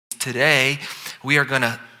today we are going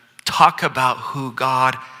to talk about who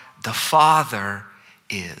God the Father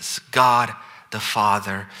is. God the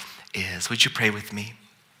Father is. Would you pray with me?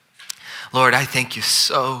 Lord, I thank you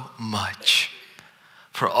so much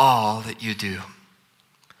for all that you do,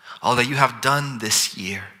 all that you have done this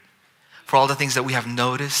year, for all the things that we have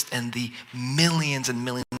noticed and the millions and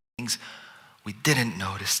millions of things we didn't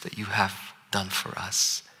notice that you have done for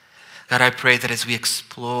us. God, I pray that as we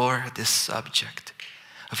explore this subject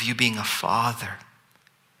of you being a father,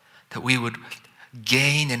 that we would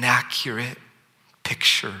gain an accurate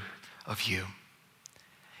picture of you.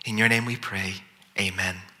 In your name we pray,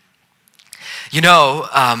 amen. You know,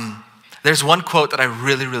 there's one quote that I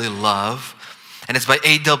really, really love, and it's by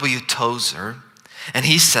A.W. Tozer, and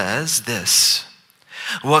he says this: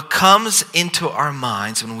 what comes into our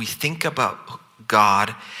minds when we think about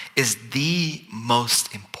God is the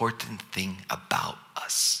most important thing about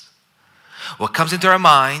us. What comes into our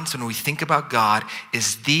minds when we think about God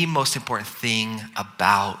is the most important thing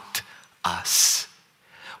about us.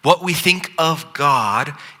 What we think of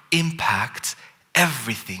God impacts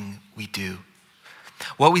everything we do.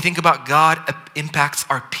 What we think about God impacts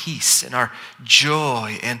our peace and our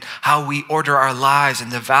joy and how we order our lives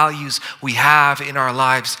and the values we have in our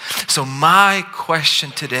lives. So my question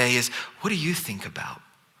today is, what do you think about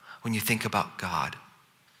when you think about God?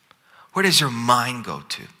 Where does your mind go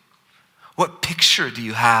to? What picture do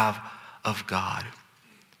you have of God?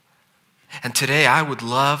 And today I would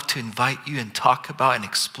love to invite you and talk about and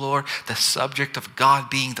explore the subject of God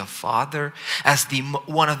being the Father as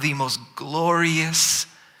one of the most glorious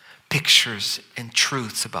pictures and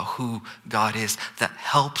truths about who God is, that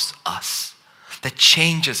helps us, that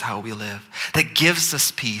changes how we live, that gives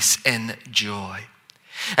us peace and joy.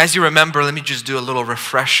 As you remember, let me just do a little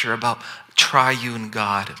refresher about triune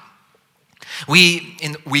God. We,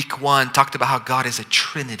 in week 1, talked about how God is a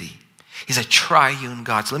Trinity. He's a triune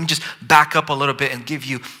God. So let me just back up a little bit and give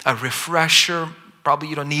you a refresher. Probably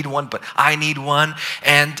you don't need one, but I need one.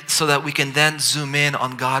 And so that we can then zoom in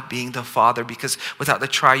on God being the Father, because without the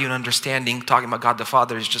triune understanding, talking about God the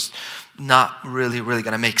Father is just not really going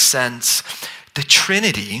to make sense. The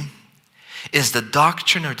Trinity is the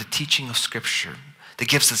doctrine or the teaching of Scripture that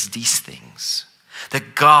gives us these things: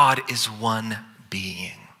 that God is one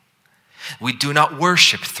being. We do not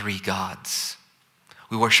worship 3 gods.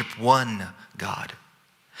 We worship one God.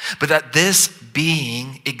 But that this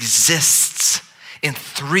being exists in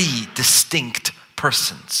 3 distinct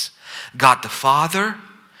persons: God the Father,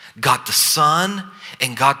 God the Son,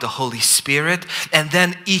 and God the Holy Spirit. And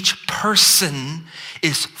then each person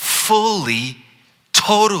is fully,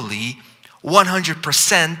 totally,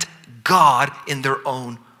 100% God in their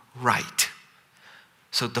own right.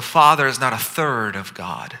 So the Father is not a third of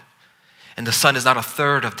God, and the Son is not a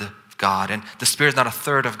third of the God, and the Spirit is not a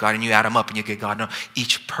third of God, and you add them up and you get God. No,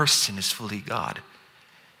 each person is fully God.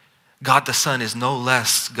 God the Son is no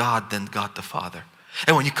less God than God the Father.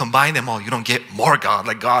 And when you combine them all, you don't get more God,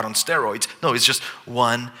 like God on steroids. No, it's just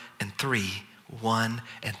 1 and 3, 1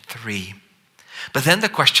 and 3. But then the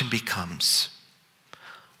question becomes,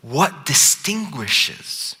 what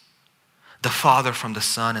distinguishes the Father from the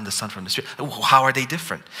Son and the Son from the Spirit? How are they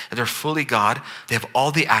different? They're fully God. They have all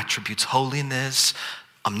the attributes: holiness,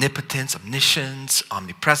 omnipotence, omniscience,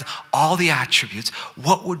 omnipresent, all the attributes.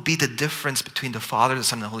 What would be the difference between the Father, the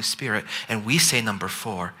Son, and the Holy Spirit? And we say, number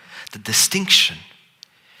 4, the distinction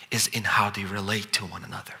is in how they relate to one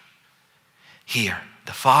another. Here,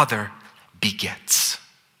 the Father begets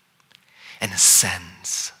and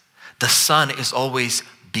sends. The Son is always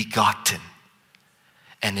begotten,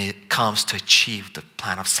 and it comes to achieve the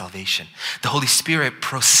plan of salvation. The Holy Spirit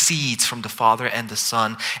proceeds from the Father and the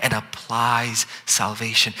Son and applies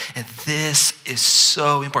salvation. And this is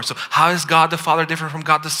so important. So how is God the Father different from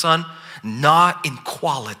God the Son? Not in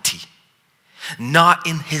quality, not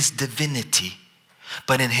in his divinity,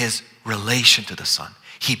 but in his relation to the Son.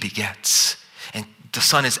 He begets, and the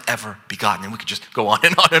Son is ever begotten. And we could just go on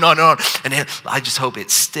and on and on and on. And then I just hope it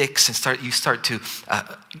sticks and you start to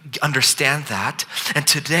understand that. And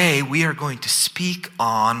today we are going to speak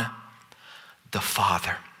on the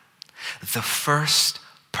Father, the first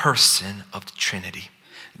person of the Trinity,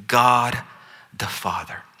 God the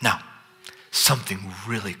Father. Now, something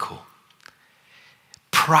really cool.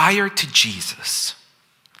 Prior to Jesus,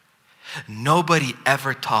 nobody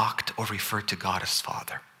ever talked or referred to God as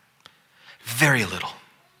Father. Very little.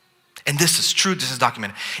 And this is true, this is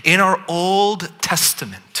documented. In our Old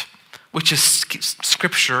Testament, which is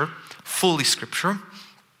Scripture, fully Scripture,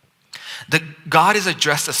 God is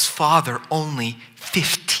addressed as Father only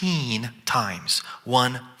 15 times,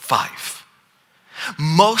 1-5.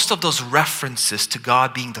 Most of those references to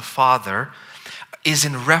God being the Father is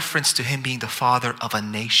in reference to him being the father of a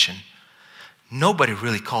nation. Nobody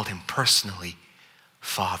really called him personally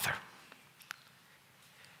Father.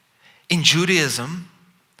 In Judaism,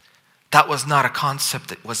 that was not a concept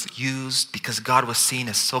that was used because God was seen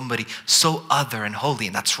as somebody so other and holy,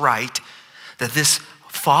 and that's right, that this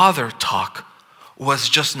father talk was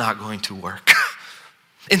just not going to work.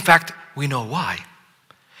 In fact, we know why.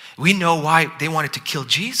 We know why they wanted to kill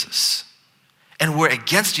Jesus. And we're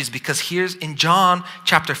against Jesus because here's in John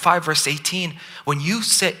chapter 5, verse 18, when you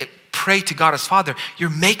pray to God as Father, you're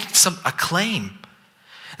making a claim.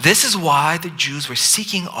 This is why the Jews were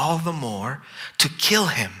seeking all the more to kill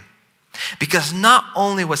him. Because not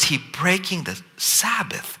only was he breaking the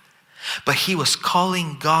Sabbath, but he was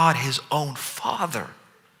calling God his own Father,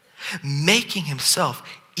 making himself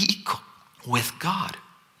equal with God.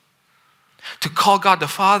 To call God the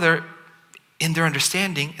Father, in their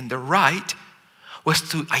understanding, in their right, was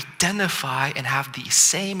to identify and have the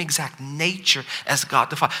same exact nature as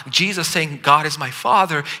God the Father. Jesus saying, God is my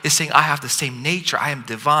Father, is saying, I have the same nature. I am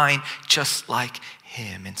divine, just like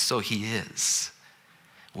him. And so he is.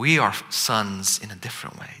 We are sons in a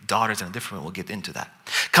different way, daughters in a different way. We'll get into that.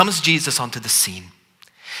 Comes Jesus onto the scene,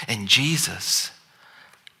 and Jesus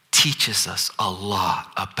teaches us a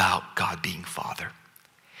lot about God being Father.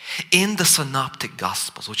 In the Synoptic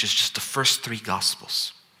Gospels, which is just the first three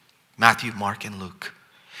Gospels, Matthew, Mark, and Luke,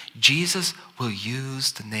 Jesus will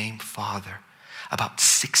use the name Father about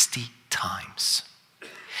 60 times.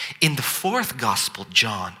 In the fourth Gospel,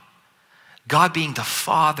 John, God being the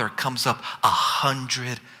Father comes up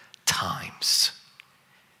 100 times.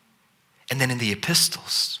 And then in the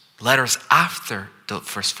epistles, letters after the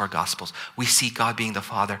first four Gospels, we see God being the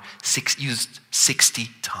Father used 60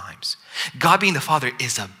 times. God being the Father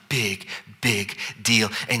is a big, big deal.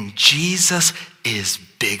 And Jesus is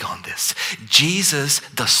big on this. Jesus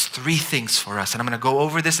does three things for us. And I'm going to go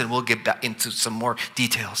over this and we'll get back into some more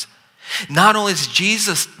details. Not only does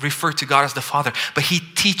Jesus refer to God as the Father, but he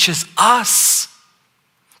teaches us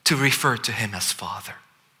to refer to him as Father.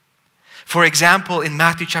 For example, in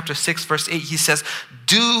Matthew chapter 6, verse 8, he says,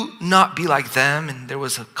 do not be like them. And there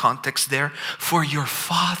was a context there. For your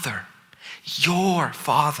Father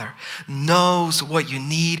knows what you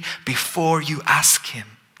need before you ask him.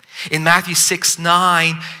 In Matthew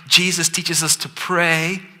 6:9, Jesus teaches us to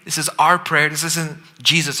pray. This is our prayer. This isn't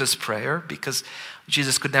Jesus' prayer because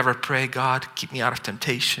Jesus could never pray, God, keep me out of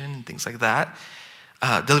temptation and things like that.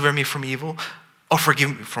 Deliver me from evil. Or forgive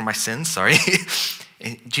me for my sins, sorry.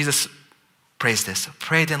 And Jesus prays this.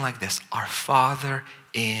 Pray then like this. Our Father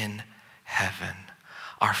in heaven.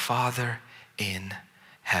 Our Father in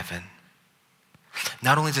heaven.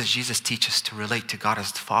 Not only does Jesus teach us to relate to God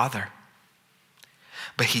as the Father,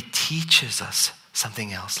 but he teaches us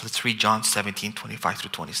something else. Let's read John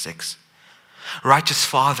 17:25-26. Righteous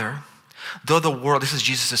Father, though the world, this is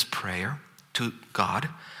Jesus' prayer to God,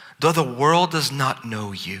 though the world does not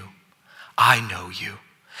know you, I know you,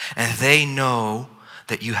 and they know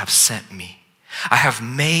that you have sent me. I have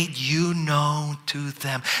made you known to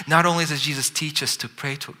them. Not only does Jesus teach us to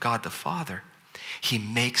pray to God the Father, he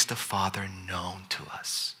makes the Father known to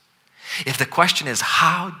us. If the question is,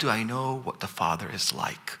 how do I know what the Father is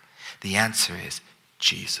like? The answer is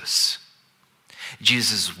Jesus.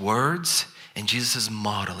 Jesus' words and Jesus'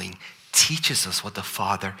 modeling teaches us what the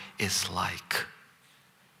Father is like.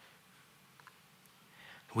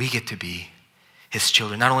 We get to be his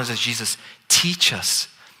children. Not only does Jesus teach us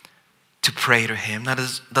to pray to him,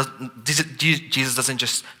 Jesus doesn't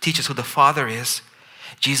just teach us who the Father is.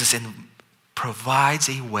 Jesus provides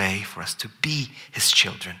a way for us to be his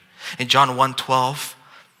children. In John 1:12,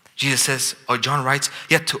 John writes,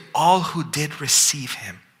 yet to all who did receive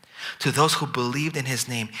him, to those who believed in his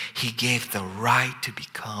name, he gave the right to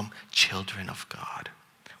become children of God.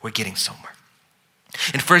 We're getting somewhere.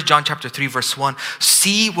 In 1 John chapter 3, verse 1,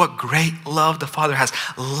 see what great love the Father has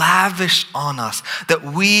lavished on us, that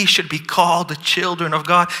we should be called the children of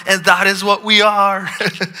God, and that is what we are.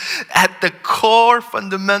 At the core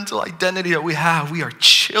fundamental identity that we have, we are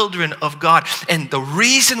children of God. And the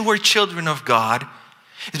reason we're children of God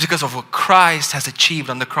is because of what Christ has achieved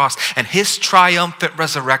on the cross and his triumphant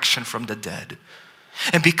resurrection from the dead.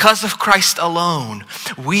 And because of Christ alone,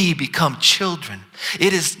 we become children.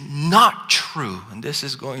 It is not true, and this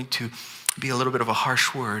is going to be a little bit of a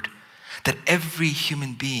harsh word, that every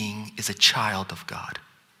human being is a child of God.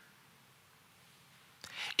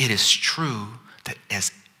 It is true that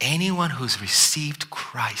as anyone who's received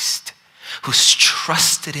Christ, who's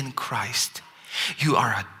trusted in Christ, you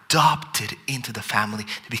are adopted into the family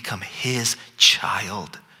to become his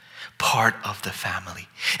child. part of the family.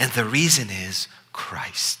 And the reason is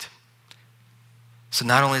Christ. So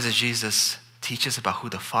not only does Jesus teach us about who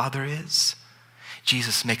the Father is,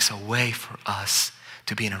 Jesus makes a way for us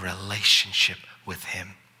to be in a relationship with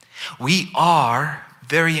him. We are,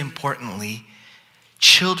 very importantly,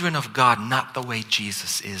 children of God, not the way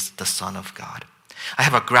Jesus is the Son of God. I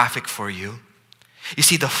have a graphic for you. You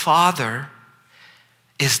see, the Father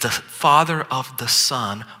is the Father of the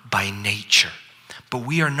Son by nature. But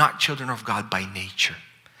we are not children of God by nature.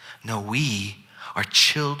 No, we are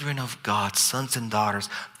children of God, sons and daughters,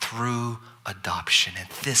 through adoption. And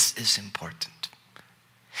this is important.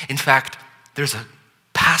 In fact, there's a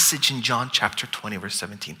passage in John chapter 20, verse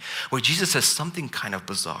 17, where Jesus says something kind of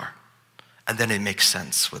bizarre. And then it makes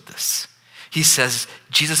sense with this. He says,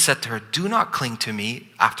 Jesus said to her, "Do not cling to me,"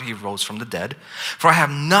 after he rose from the dead, "for I have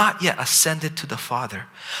not yet ascended to the Father,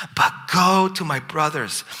 but go to my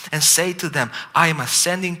brothers and say to them, I am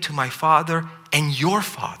ascending to my Father and your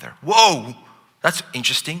Father." Whoa, that's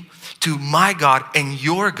interesting. To my God and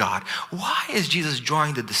your God. Why is Jesus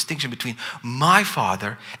drawing the distinction between my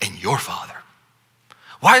Father and your Father?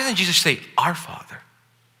 Why doesn't Jesus say our Father?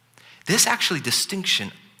 This actually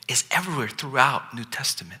distinction is everywhere throughout New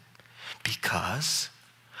Testament. Because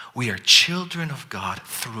we are children of God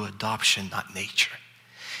through adoption, not nature.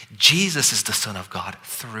 Jesus is the Son of God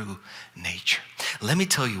through nature. Let me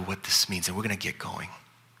tell you what this means, and we're going to get going.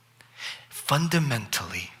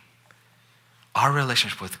 Fundamentally, our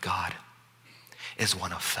relationship with God is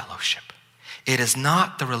one of fellowship. It is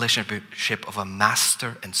not the relationship of a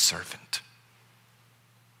master and servant.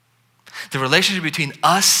 The relationship between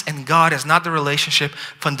us and God is not the relationship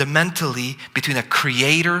fundamentally between a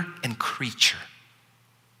creator and creature.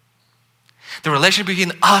 The relationship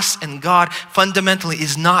between us and God fundamentally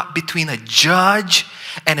is not between a judge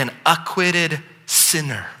and an acquitted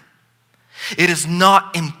sinner. It is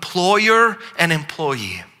not employer and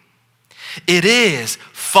employee. It is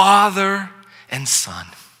father and son,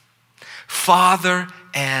 father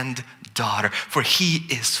and daughter, for he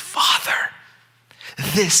is Father.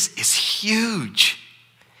 This is huge.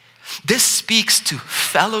 This speaks to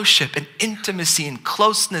fellowship and intimacy and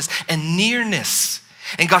closeness and nearness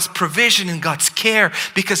and God's provision and God's care,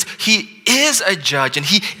 because he is a judge and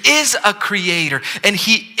he is a creator and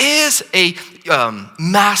he is a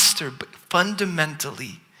master. But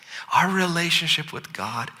fundamentally, our relationship with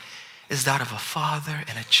God is that of a father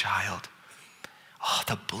and a child. Oh,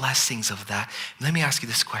 the blessings of that. Let me ask you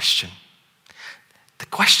this question. The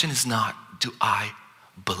question is not, do I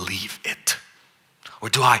believe it? Or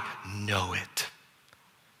do I know it?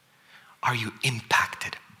 Are you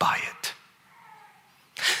impacted by it?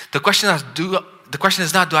 The question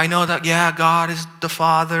is not, do I know that, yeah, God is the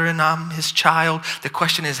Father and I'm his child? The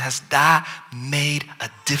question is, has that made a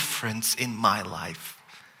difference in my life?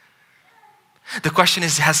 The question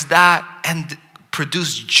is, has that and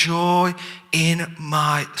produced joy in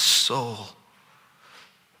my soul?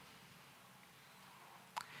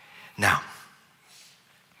 Now,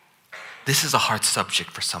 this is a hard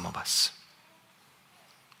subject for some of us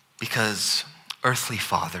because earthly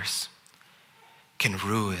fathers can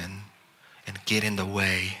ruin and get in the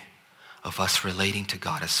way of us relating to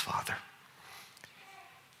God as Father.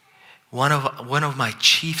 One of my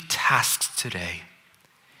chief tasks today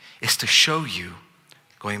is to show you,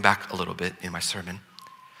 going back a little bit in my sermon,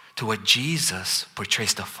 to what Jesus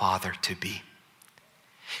portrays the Father to be.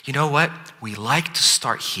 You know what? We like to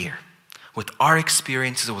start here with our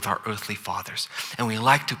experiences with our earthly fathers, and we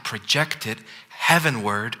like to project it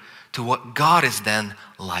heavenward to what God is then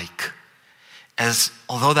like. As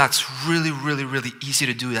although that's really, really, really easy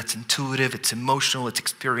to do, that's intuitive, it's emotional, it's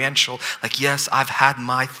experiential. Like, yes, I've had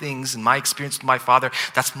my things and my experience with my Father.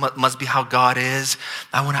 That must be how God is.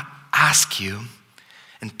 I want to ask you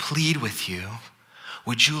and plead with you,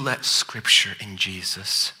 would you let Scripture in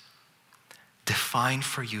Jesus define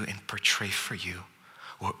for you and portray for you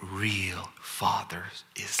what real Father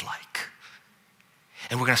is like?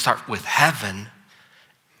 And we're going to start with heaven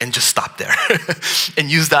and just stop there and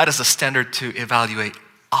use that as a standard to evaluate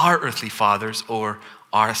our earthly fathers or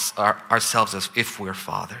ourselves as if we're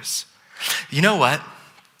fathers. You know what?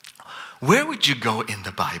 Where would you go in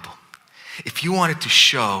the Bible if you wanted to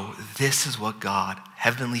show this is what God,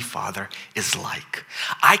 Heavenly Father, is like?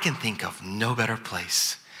 I can think of no better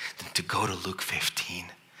place than to go to Luke 15.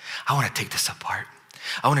 I want to take this apart.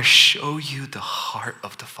 I want to show you the heart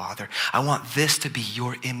of the Father. I want this to be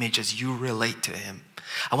your image as you relate to him.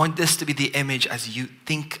 I want this to be the image as you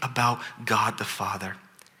think about God the Father.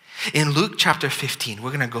 In Luke chapter 15, we're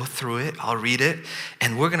going to go through it. I'll read it.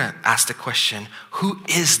 And we're going to ask the question, who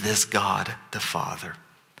is this God the Father?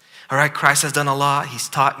 All right, Christ has done a lot. He's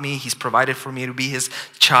taught me. He's provided for me to be his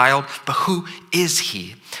child. But who is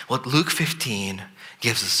he? Well, Luke 15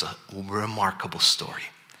 gives us a remarkable story.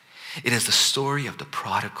 It is the story of the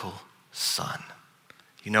prodigal son.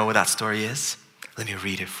 You know what that story is? Let me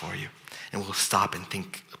read it for you, and we'll stop and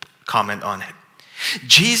comment on it.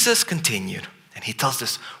 Jesus continued, and he tells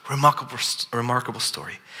this remarkable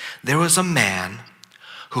story. There was a man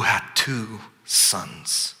who had 2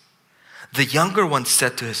 sons. The younger one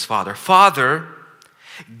said to his father, "Father,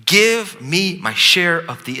 give me my share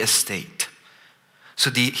of the estate." So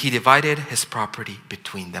he divided his property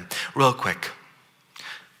between them. Real quick,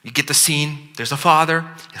 you get the scene. There's a father,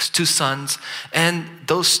 he has 2 sons, and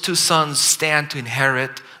those 2 sons stand to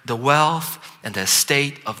inherit the wealth and the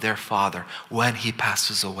estate of their father when he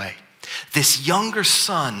passes away. This younger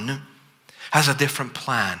son has a different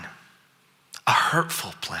plan, a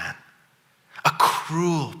hurtful plan, a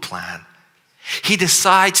cruel plan. He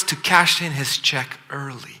decides to cash in his check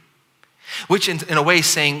early, which in a way is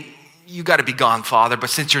saying, you got to be gone, Father, but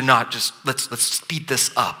since you're not, just let's speed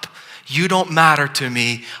this up. You don't matter to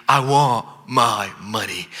me. I want my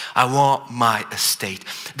money. I want my estate.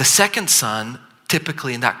 The second son,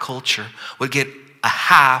 typically in that culture, would get a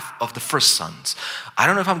half of the first sons. I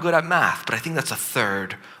don't know if I'm good at math, but I think that's a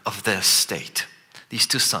third of the estate. These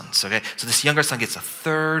 2 sons, okay? So this younger son gets a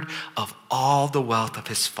third of all the wealth of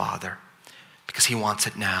his father because he wants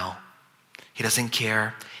it now. He doesn't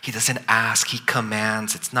care. He doesn't ask. He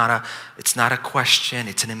commands. It's not a question.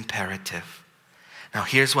 It's an imperative. Now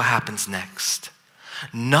here's what happens next.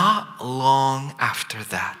 Not long after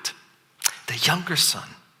that, the younger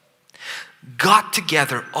son got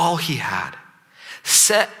together all he had,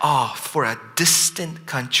 set off for a distant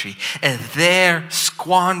country, and there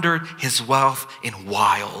squandered his wealth in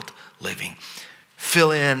wild living.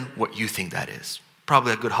 Fill in what you think that is.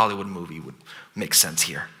 Probably a good Hollywood movie would make sense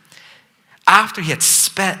here. After he had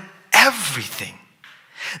spent everything,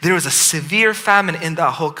 there was a severe famine in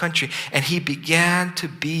that whole country, and he began to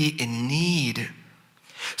be in need.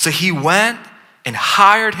 So he went and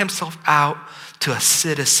hired himself out to a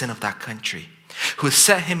citizen of that country, who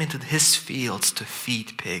sent him into his fields to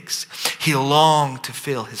feed pigs. He longed to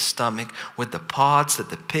fill his stomach with the pods that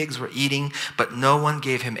the pigs were eating, but no one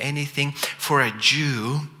gave him anything. For a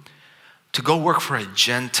Jew, to go work for a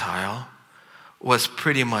Gentile was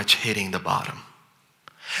pretty much hitting the bottom.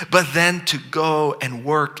 But then to go and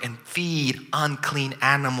work and feed unclean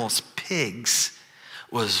animals, pigs,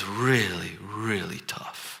 was really, really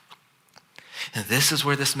tough. And this is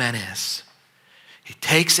where this man is. He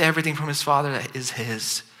takes everything from his father that is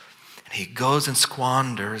his, and he goes and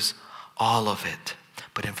squanders all of it.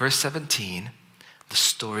 But in verse 17, the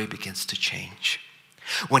story begins to change.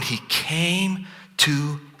 When he came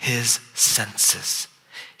to his senses,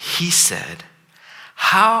 he said,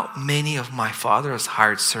 "How many of my father's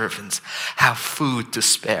hired servants have food to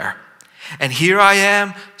spare? And here I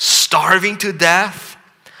am, starving to death.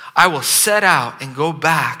 I will set out and go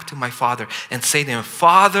back to my father and say to him,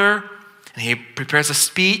 Father," and he prepares a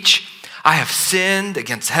speech, "I have sinned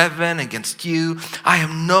against heaven, against you. I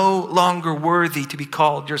am no longer worthy to be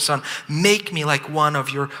called your son. Make me like one of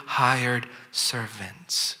your hired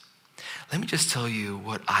servants." Let me just tell you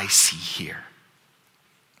what I see here.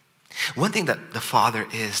 One thing that the Father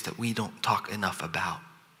is that we don't talk enough about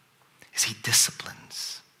is he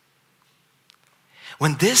disciplines.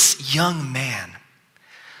 When this young man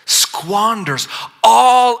squanders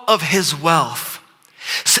all of his wealth,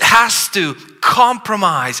 has to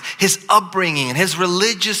compromise his upbringing and his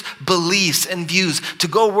religious beliefs and views to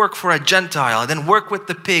go work for a Gentile and then work with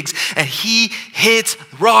the pigs, and he hits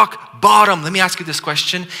rock bottom. Let me ask you this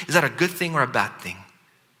question. Is that a good thing or a bad thing?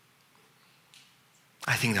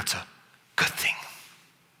 I think that's a good thing.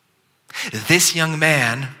 This young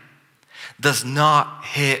man does not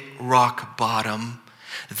hit rock bottom.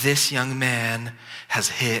 This young man has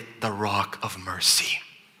hit the rock of mercy.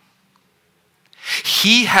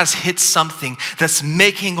 He has hit something that's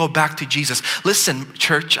making him go back to Jesus. Listen,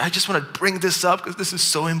 church, I just want to bring this up because this is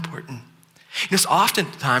so important. Because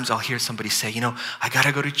oftentimes I'll hear somebody say, I got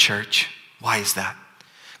to go to church. Why is that?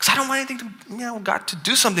 Because I don't want anything to, God to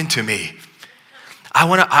do something to me. I'm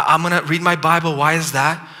going to read my Bible. Why is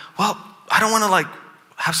that? Well, I don't want to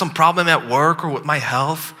have some problem at work or with my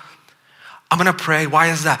health. I'm going to pray. Why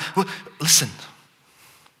is that? Well, listen,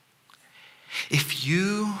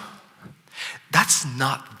 that's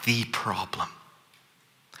not the problem.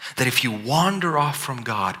 That if you wander off from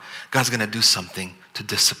God, God's going to do something to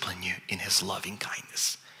discipline you in his loving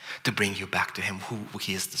kindness, to bring you back to him, who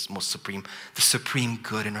he is the supreme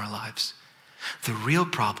good in our lives. The real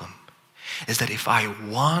problem is that if I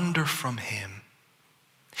wander from him,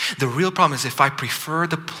 The real problem is if I prefer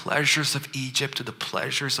the pleasures of Egypt to the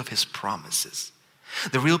pleasures of his promises.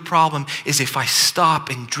 The real problem is if I stop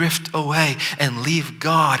and drift away and leave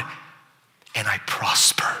God and I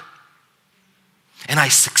prosper and I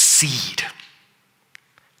succeed.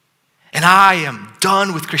 And I am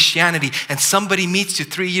done with Christianity, and somebody meets you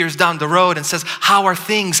 3 years down the road and says, how are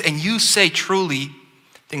things? And you say truly,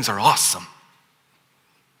 things are awesome.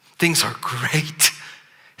 Things are great.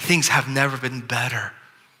 Things have never been better.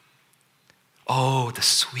 Oh, the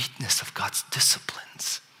sweetness of God's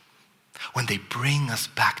disciplines when they bring us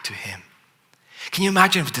back to him. Can you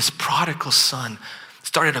imagine if this prodigal son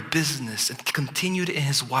started a business and continued in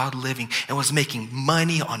his wild living and was making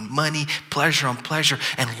money on money, pleasure on pleasure,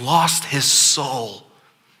 and lost his soul?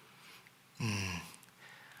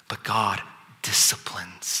 But God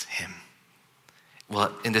disciplines him.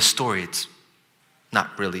 Well, in this story, it's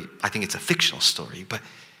not really, I think it's a fictional story, but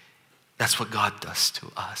that's what God does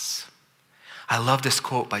to us. I love this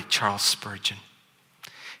quote by Charles Spurgeon.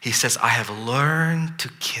 He says, I have learned to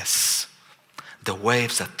kiss the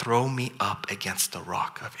waves that throw me up against the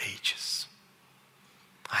rock of ages.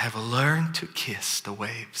 I have learned to kiss the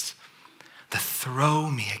waves that throw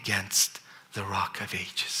me against the rock of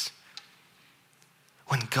ages.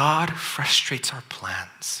 When God frustrates our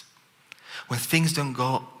plans, when things don't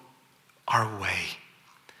go our way,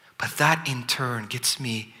 but that in turn gets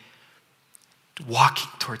me walking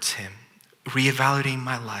towards him, reevaluating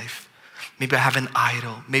my life. Maybe I have an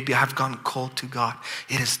idol. Maybe I have gone cold to God.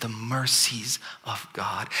 It is the mercies of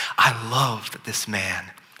God. I love that this man,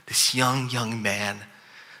 this young man,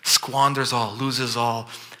 squanders all, loses all,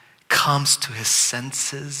 comes to his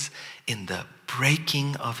senses in the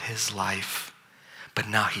breaking of his life. But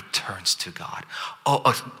now he turns to God.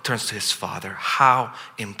 Turns to his Father. How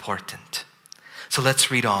important. So let's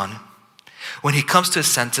read on. When he comes to his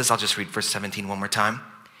senses, I'll just read verse 17 one more time.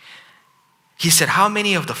 He said, how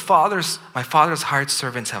many of my father's hired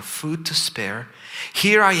servants have food to spare?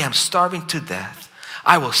 Here I am starving to death.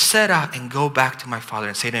 I will set out and go back to my father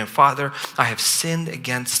and say to him, Father, I have sinned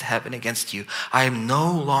against heaven, against you. I am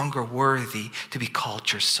no longer worthy to be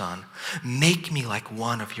called your son. Make me like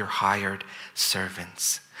one of your hired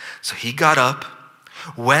servants. So he got up,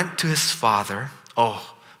 went to his father.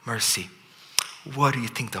 Oh, mercy. What do you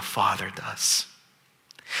think the father does?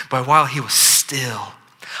 But while he was still,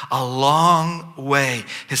 a long way,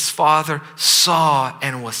 his father saw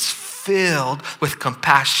and was filled with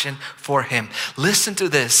compassion for him. Listen to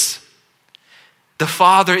this. The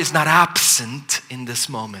father is not absent in this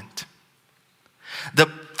moment. The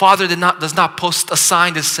father does not post a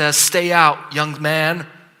sign that says, stay out, young man.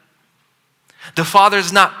 The father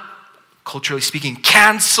is not, culturally speaking,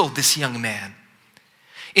 cancel this young man.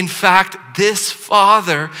 In fact, this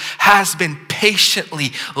father has been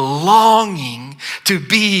patiently longing to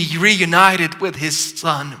be reunited with his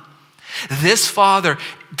son. This father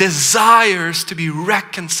desires to be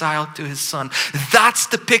reconciled to his son. That's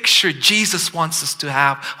the picture Jesus wants us to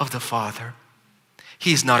have of the Father.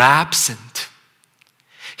 He's not absent.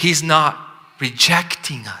 He's not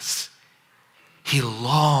rejecting us. He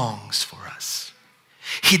longs for us.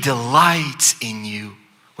 He delights in you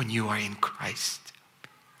when you are in Christ.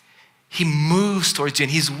 He moves towards you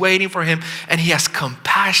and he's waiting for him and he has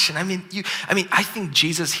compassion. I think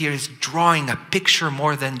Jesus here is drawing a picture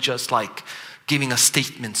more than just like giving us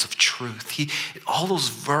statements of truth. All those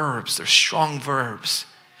verbs, they're strong verbs.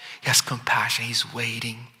 He has compassion, he's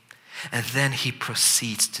waiting. And then he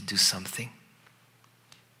proceeds to do something.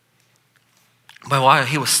 But while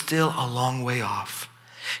he was still a long way off,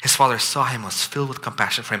 his father saw him, was filled with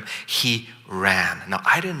compassion for him. He ran. Now,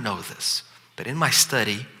 I didn't know this, but in my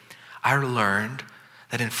study, I learned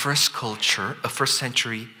that in first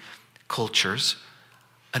century cultures,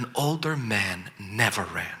 an older man never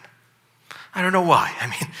ran. I don't know why.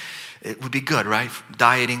 It would be good, right?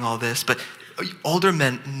 Dieting, all this, but older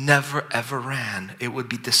men never ever ran. It would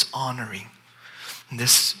be dishonoring. And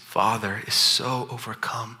this father is so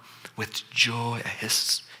overcome with joy at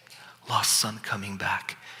his lost son coming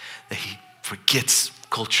back that he forgets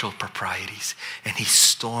cultural proprieties and he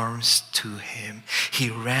storms to him. He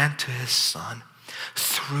ran to his son,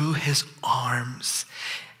 threw his arms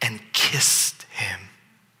and kissed him.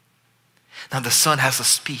 Now the son has a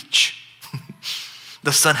speech.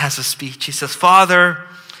 The son has a speech. He says, Father,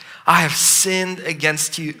 I have sinned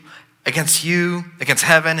against heaven,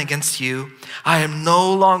 against you. I am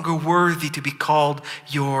no longer worthy to be called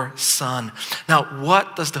your son. Now,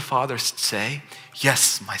 what does the father say?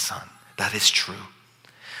 Yes, my son, that is true.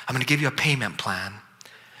 I'm going to give you a payment plan.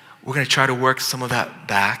 We're going to try to work some of that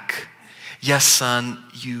back. Yes, son,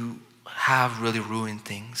 you have really ruined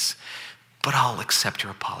things. but I'll accept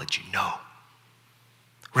your apology. No.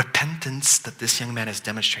 Repentance that this young man is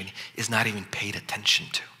demonstrating is not even paid attention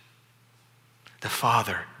to. The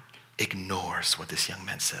father ignores what this young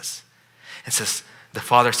man says. It says, the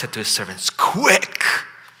father said to his servants, quick,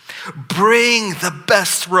 bring the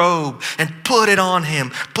best robe and put it on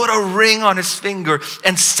him. Put a ring on his finger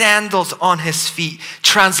and sandals on his feet.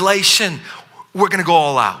 Translation, we're going to go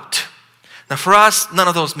all out. Now for us, none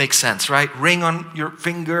of those make sense, right? Ring on your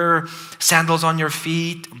finger, sandals on your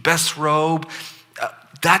feet, best robe.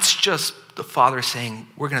 That's just the father saying,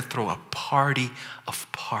 we're going to throw a party of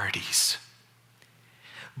parties.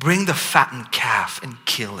 Bring the fattened calf and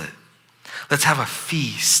kill it. Let's have a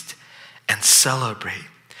feast and celebrate.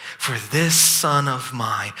 For this son of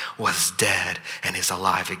mine was dead and is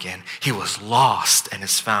alive again. He was lost and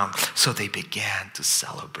is found. So they began to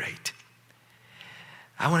celebrate.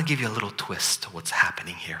 I want to give you a little twist to what's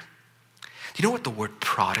happening here. Do you know what the word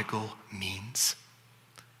prodigal means?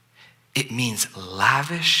 It means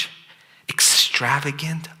lavish,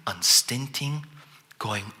 extravagant, unstinting,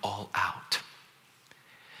 going all out.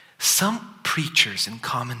 Some preachers and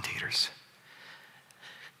commentators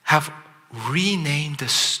have renamed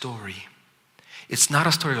this story. It's not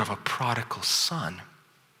a story of a prodigal son.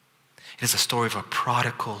 It is a story of a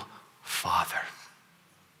prodigal father.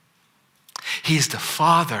 He is the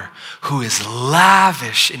father who is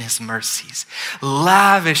lavish in his mercies,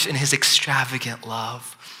 lavish in his extravagant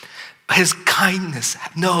love. His kindness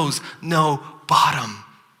knows no bottom.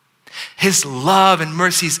 His love and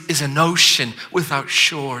mercies is an ocean without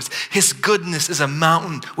shores. His goodness is a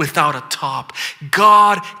mountain without a top.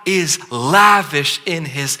 God is lavish in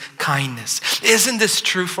his kindness. Isn't this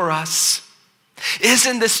true for us?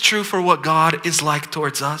 Isn't this true for what God is like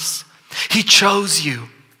towards us? He chose you.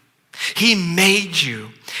 He made you.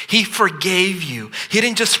 He forgave you. He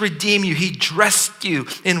didn't just redeem you. He dressed you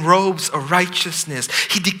in robes of righteousness.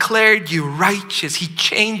 He declared you righteous. He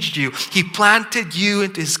changed you. He planted you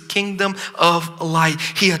into his kingdom of light.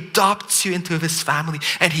 He adopts you into his family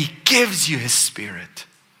and he gives you his spirit.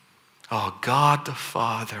 Oh, God the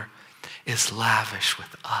Father is lavish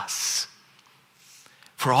with us.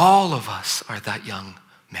 For all of us are that young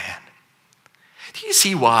man. Do you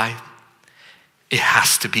see why? It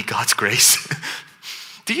has to be God's grace.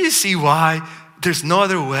 Do you see why there's no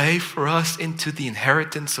other way for us into the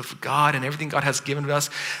inheritance of God and everything God has given us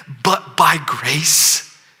but by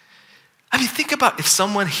grace? I mean, think about if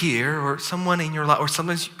someone here or someone in your life, or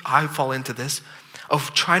sometimes I fall into this,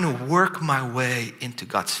 of trying to work my way into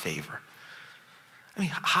God's favor. I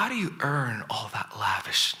mean, how do you earn all that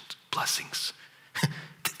lavish blessings?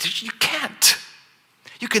 You can't.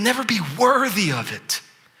 You can never be worthy of it.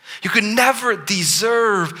 You can never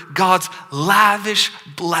deserve God's lavish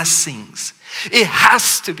blessings. It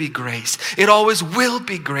has to be grace. It always will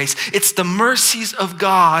be grace. It's the mercies of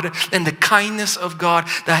God and the kindness of God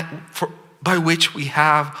by which we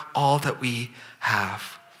have all that we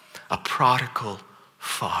have. A prodigal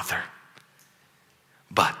father.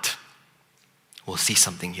 But we'll see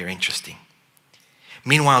something here interesting.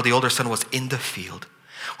 Meanwhile, the older son was in the field.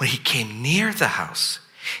 When he came near the house,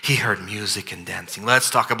 he heard music and dancing.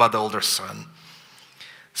 Let's talk about the older son.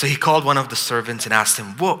 So he called one of the servants and asked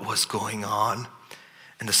him what was going on.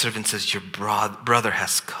 And the servant says, your brother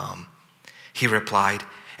has come. He replied,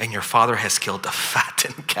 and your father has killed a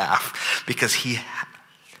fattened calf because he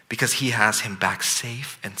has him back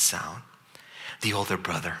safe and sound. The older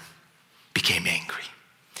brother became angry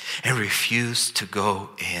and refused to go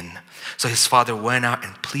in. So his father went out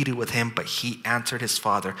and pleaded with him, but he answered his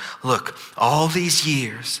father, look, all these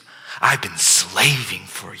years I've been slaving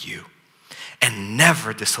for you and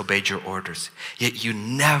never disobeyed your orders. Yet you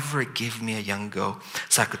never give me a young goat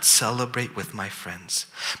so I could celebrate with my friends.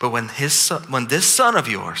 But when this son of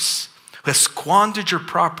yours, who has squandered your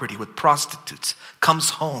property with prostitutes, comes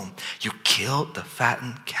home, you killed the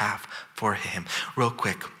fattened calf for him. Real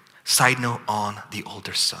quick, side note on the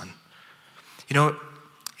older son. You know,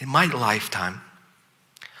 in my lifetime,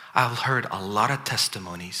 I've heard a lot of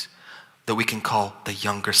testimonies that we can call the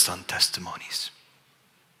younger son testimonies,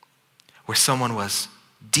 where someone was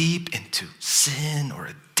deep into sin or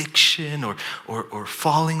addiction or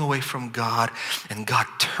falling away from God, and God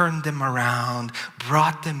turned them around,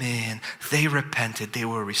 brought them in, they repented, they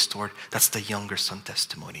were restored. That's the younger son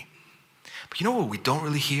testimony. But you know what we don't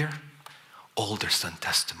really hear? Older son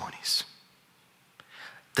testimonies.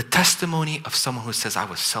 The testimony of someone who says, I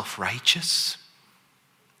was self-righteous.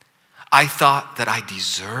 I thought that I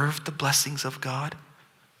deserved the blessings of God.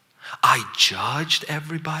 I judged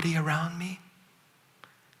everybody around me.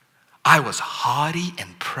 I was haughty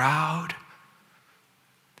and proud.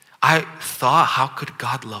 I thought, how could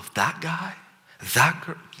God love that guy? That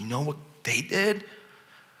girl? You know what they did?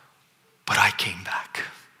 But I came back.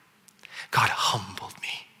 God humbled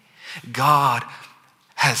me. God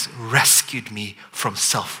has rescued me from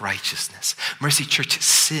self-righteousness. Mercy Church,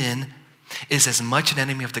 sin is as much an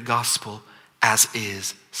enemy of the gospel as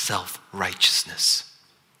is self-righteousness.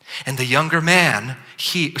 And the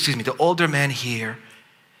the older man here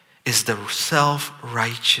is the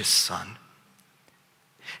self-righteous son.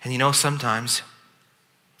 And you know, sometimes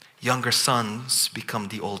younger sons become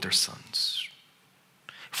the older sons.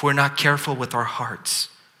 If we're not careful with our hearts,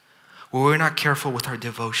 or we're not careful with our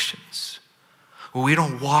devotions, or we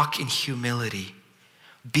don't walk in humility,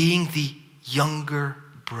 being the younger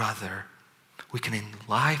brother, we can in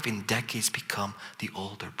life, in decades, become the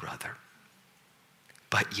older brother.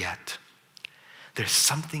 But yet, there's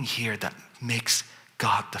something here that makes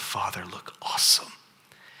God the Father look awesome.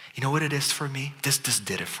 You know what it is for me? This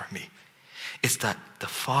did it for me. It's that the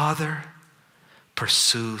Father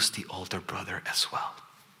pursues the older brother as well.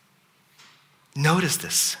 Notice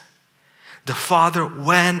this. The Father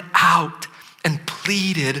went out and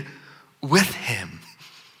pleaded with him.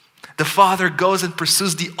 The Father goes and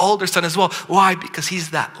pursues the older son as well. Why? Because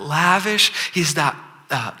he's that lavish, he's that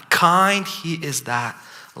kind, he is that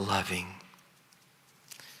loving.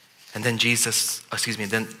 And then Jesus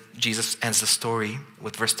ends the story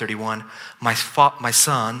with verse 31. My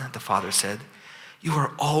son, the Father said, you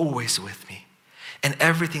are always with me, and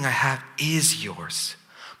everything I have is yours.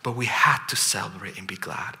 But we had to celebrate and be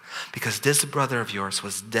glad, because this brother of yours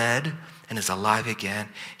was dead and is alive again.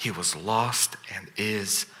 He was lost and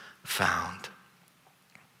is found.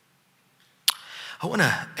 I want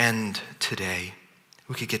to end today.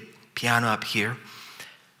 We could get piano up here.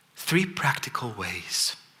 3 practical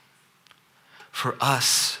ways for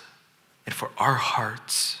us and for our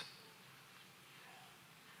hearts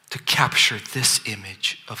to capture this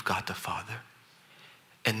image of God the Father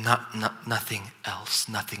and nothing else,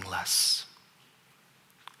 nothing less.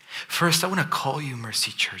 First, I want to call you,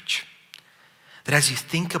 Mercy Church, that as you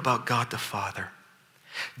think about God the Father,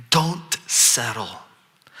 don't settle.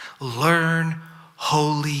 Learn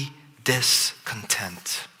holy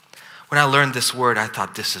discontent. When I learned this word, I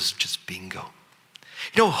thought this is just bingo.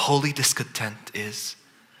 You know what holy discontent is?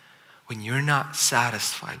 When you're not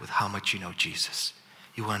satisfied with how much you know Jesus,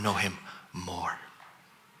 you want to know him more.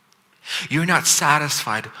 You're not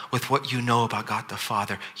satisfied with what you know about God the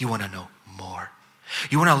Father. You want to know more.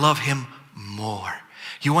 You want to love him more.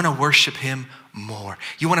 You want to worship him more.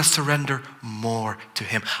 You want to surrender more to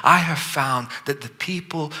him. I have found that the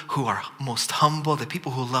people who are most humble, the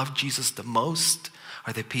people who love Jesus the most,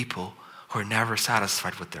 are the people who are never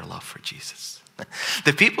satisfied with their love for Jesus.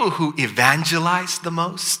 The people who evangelize the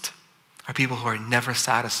most are people who are never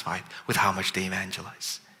satisfied with how much they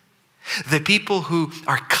evangelize. The people who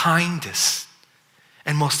are kindest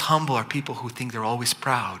and most humble are people who think they're always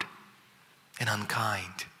proud and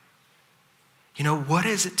unkind. You know, what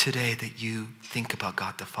is it today that you think about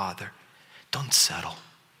God the Father? Don't settle.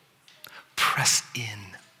 Press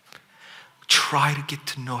in. Try to get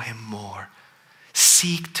to know him more.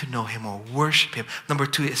 Seek to know him or worship him. Number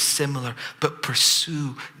 2 is similar, but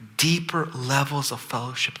pursue deeper levels of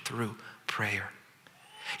fellowship through prayer.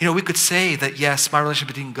 You know, we could say that, yes, my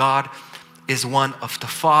relationship between God is one of the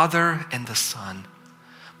Father and the Son,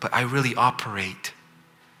 but I really operate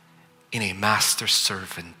in a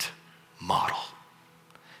master-servant model.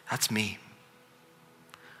 That's me.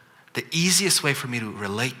 The easiest way for me to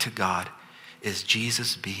relate to God is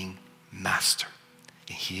Jesus being master.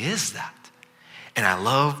 And he is that. And I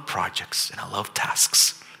love projects, and I love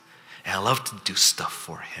tasks, and I love to do stuff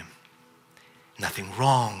for him. Nothing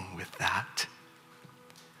wrong with that.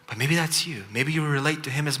 But maybe that's you. Maybe you relate to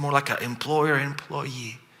him as more like an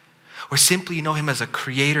employer-employee. Or simply you know him as a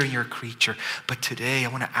creator and you're a creature. But today I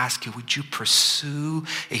want to ask you, would you pursue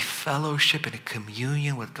a fellowship and a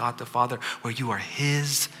communion with God the Father where you are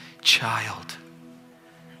his child?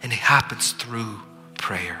 And it happens through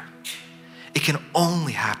prayer. It can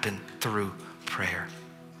only happen through prayer.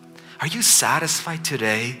 Are you satisfied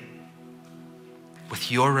today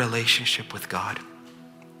with your relationship with God?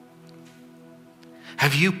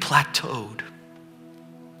 Have you plateaued?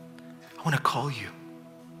 I want to call you.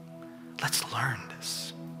 Let's learn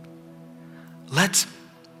this. Let's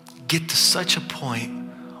get to such a point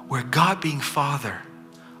where God being Father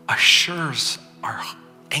assures our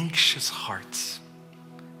anxious hearts.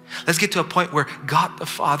 Let's get to a point where God the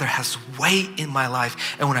Father has weight in my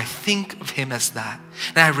life. And when I think of him as that,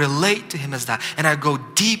 and I relate to him as that, and I go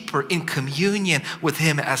deeper in communion with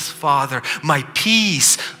him as Father, my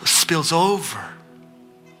peace spills over.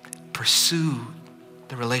 Pursue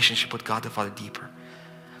the relationship with God the Father deeper.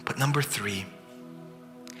 But number 3,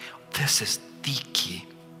 this is the key.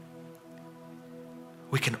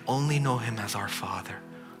 We can only know him as our Father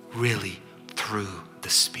really through the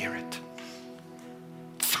Spirit.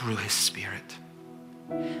 Through his Spirit.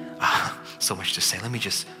 So much to say. Let me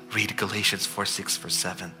just read Galatians 4:6, verse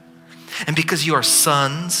 7. And because you are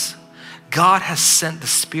sons, God has sent the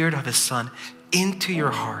Spirit of his Son into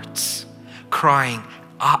your hearts, crying,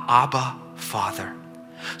 Abba, Father.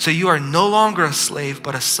 So you are no longer a slave,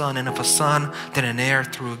 but a son, and if a son, then an heir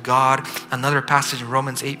through God. Another passage in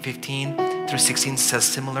Romans 8:15-16 says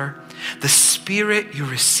similar. The Spirit you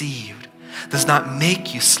received does not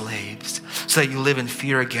make you slaves so that you live in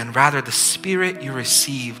fear again. Rather, the Spirit you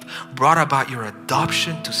received brought about your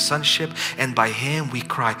adoption to sonship, and by him we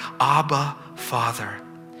cry, Abba, Father.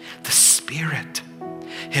 The Spirit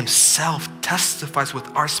himself testifies with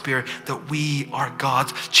our spirit that we are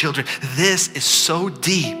God's children. This is so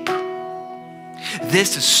deep.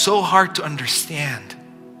 This is so hard to understand.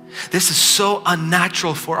 This is so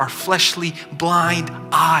unnatural for our fleshly, blind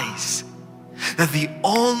eyes that the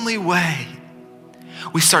only way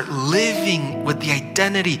we start living with the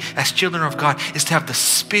identity as children of God is to have the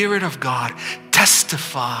Spirit of God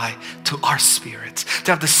testify to our spirits,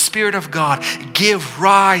 to have the Spirit of God give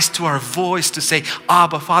rise to our voice to say,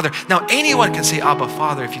 Abba, Father. Now, anyone can say Abba,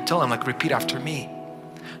 Father if you tell them, like, repeat after me.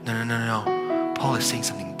 No. Paul is saying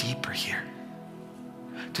something deeper here.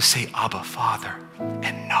 To say Abba, Father,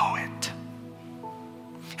 and know it,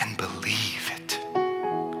 and believe it,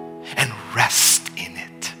 and rest in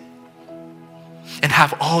it, and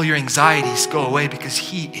have all your anxieties go away because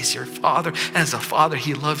he is your Father. And as a Father,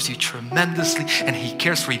 he loves you tremendously and he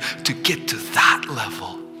cares for you. To get to that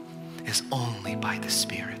level is only by the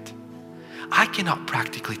Spirit. I cannot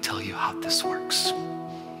practically tell you how this works.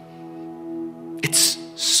 It's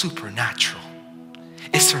supernatural.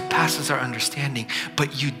 It surpasses our understanding,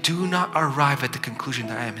 but you do not arrive at the conclusion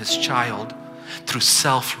that I am his child through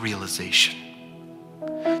self-realization,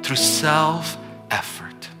 through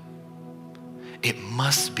self-effort. It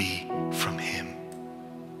must be from him.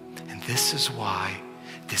 And this is why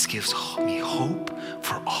this gives me hope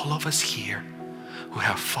for all of us here who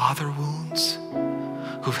have father wounds,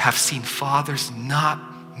 who have seen fathers not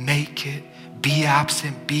make it, be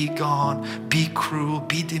absent, be gone, be cruel,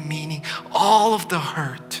 be demeaning, all of the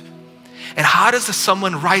hurt. And how does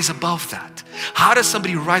someone rise above that? How does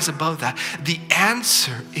somebody rise above that? The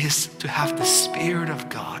answer is to have the Spirit of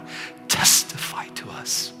God testify to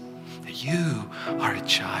us that you are a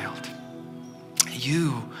child.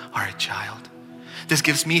 You are a child. This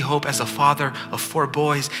gives me hope as a father of 4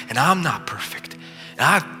 boys, and I'm not perfect. And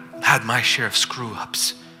I've had my share of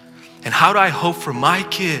screw-ups. And how do I hope for my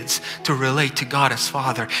kids to relate to God as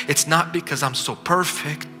Father? It's not because I'm so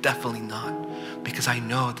perfect, definitely not. Because I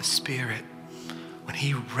know the Spirit, when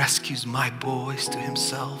he rescues my boys to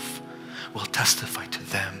himself, will testify to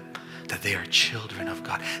them that they are children of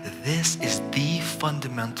God. This is the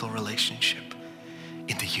fundamental relationship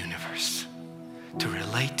in the universe, to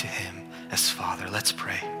relate to him as Father. Let's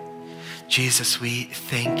pray. Jesus, we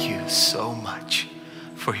thank you so much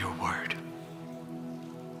for your word.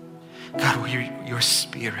 God, will your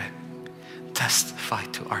Spirit testify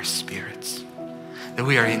to our spirits that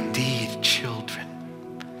we are indeed children,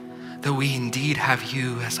 that we indeed have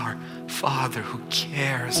you as our Father who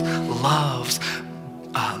cares, loves,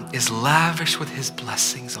 is lavish with his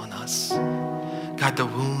blessings on us. God, the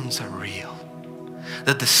wounds are real.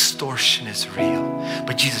 The distortion is real.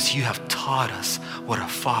 But Jesus, you have taught us what a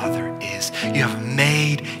father is. You have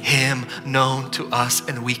made him known to us,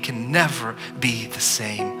 and we can never be the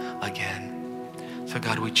same again. So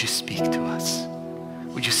God, would you speak to us?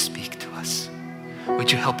 Would you speak to us?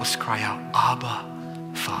 Would you help us cry out,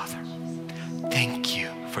 Abba, Father? Thank you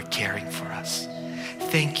for caring for us.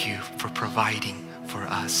 Thank you for providing for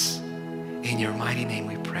us. In your mighty name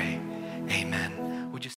we pray. Amen.